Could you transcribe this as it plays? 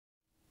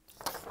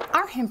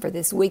Our hymn for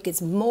this week is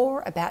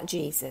More About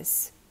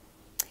Jesus.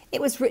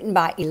 It was written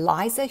by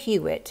Eliza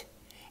Hewitt,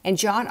 and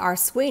John R.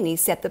 Sweeney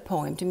set the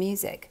poem to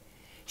music.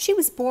 She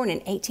was born in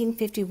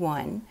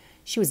 1851.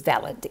 She was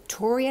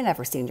valedictorian of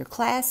her senior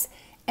class,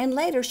 and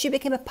later she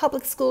became a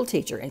public school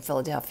teacher in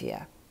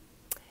Philadelphia.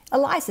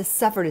 Eliza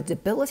suffered a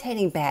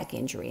debilitating back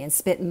injury and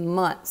spent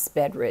months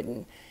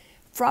bedridden.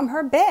 From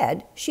her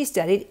bed, she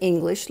studied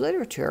English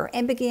literature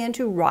and began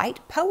to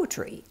write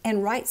poetry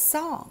and write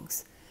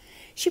songs.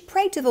 She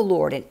prayed to the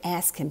Lord and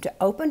asked Him to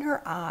open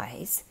her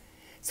eyes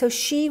so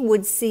she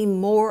would see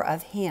more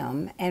of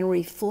Him and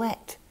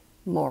reflect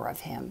more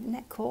of Him. Isn't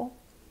that cool?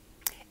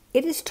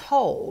 It is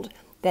told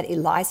that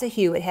Eliza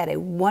Hewitt had a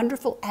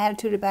wonderful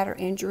attitude about her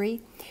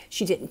injury.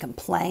 She didn't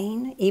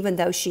complain, even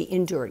though she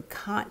endured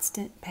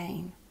constant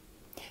pain.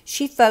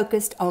 She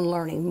focused on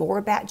learning more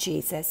about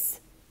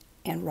Jesus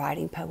and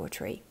writing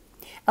poetry.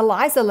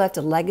 Eliza left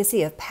a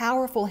legacy of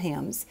powerful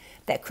hymns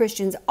that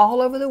Christians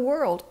all over the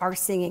world are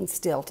singing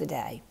still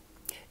today.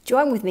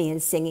 Join with me in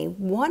singing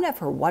one of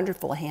her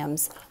wonderful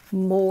hymns,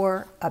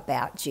 More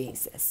About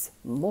Jesus.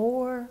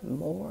 More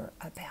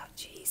about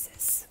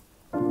Jesus.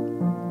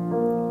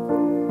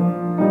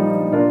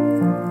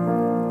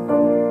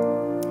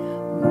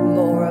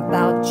 More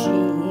about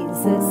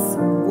Jesus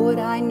would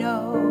I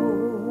know,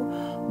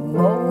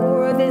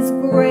 more of His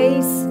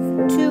grace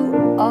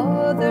to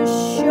others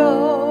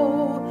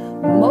show,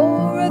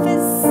 more of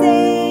His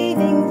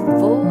saving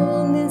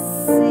fullness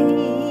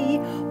see,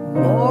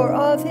 more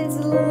of His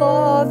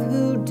love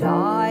who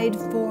died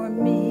for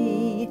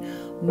me.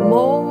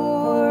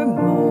 More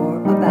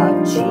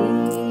about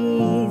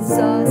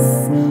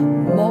Jesus,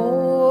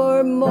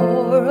 more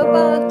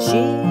about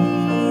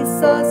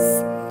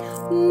Jesus,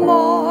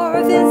 more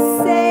of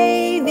His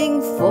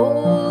saving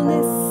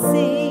fullness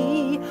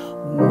see,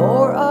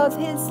 more of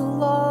His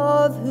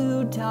love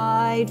who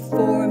died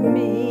for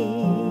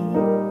me.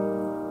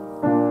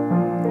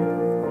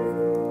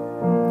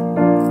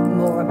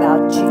 More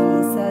about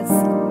Jesus,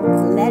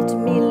 let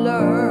me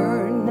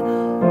learn,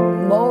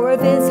 more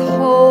of His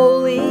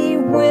holy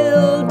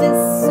will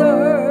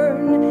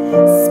discern.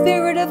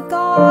 Spirit of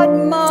God,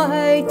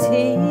 my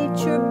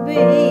teacher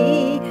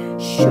be,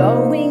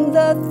 showing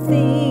the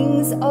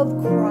things of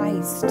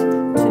Christ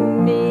to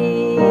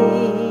me.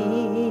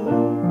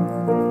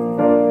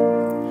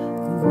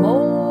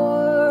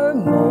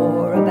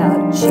 More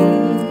about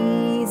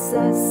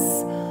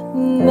Jesus,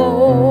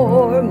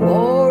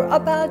 more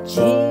about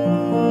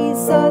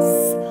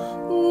Jesus,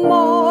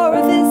 more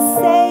of His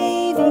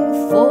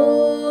saving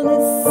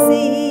fullness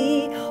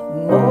see,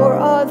 more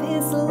of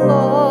His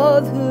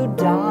love who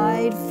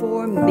died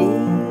for me.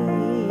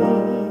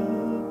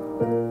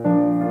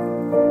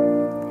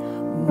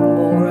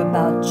 More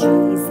about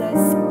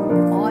Jesus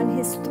on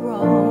His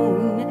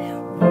throne,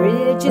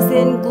 riches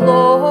in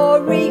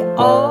glory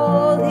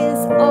all His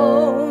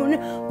own,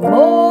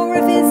 more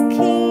of His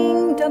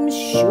kingdom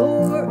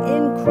sure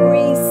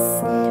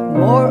increase,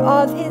 more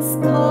of His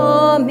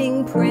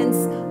coming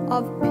Prince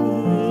of Peace.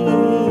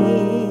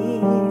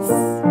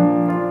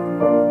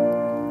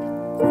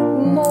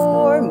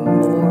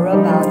 More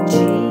about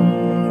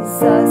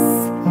Jesus,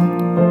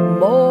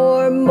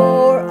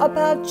 more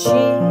about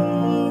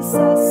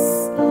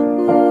Jesus,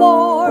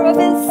 more of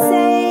His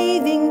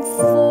saving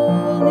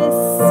fullness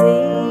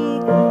see,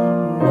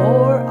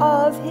 more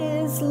of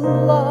His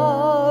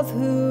love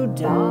who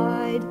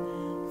died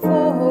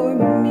for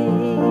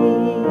me.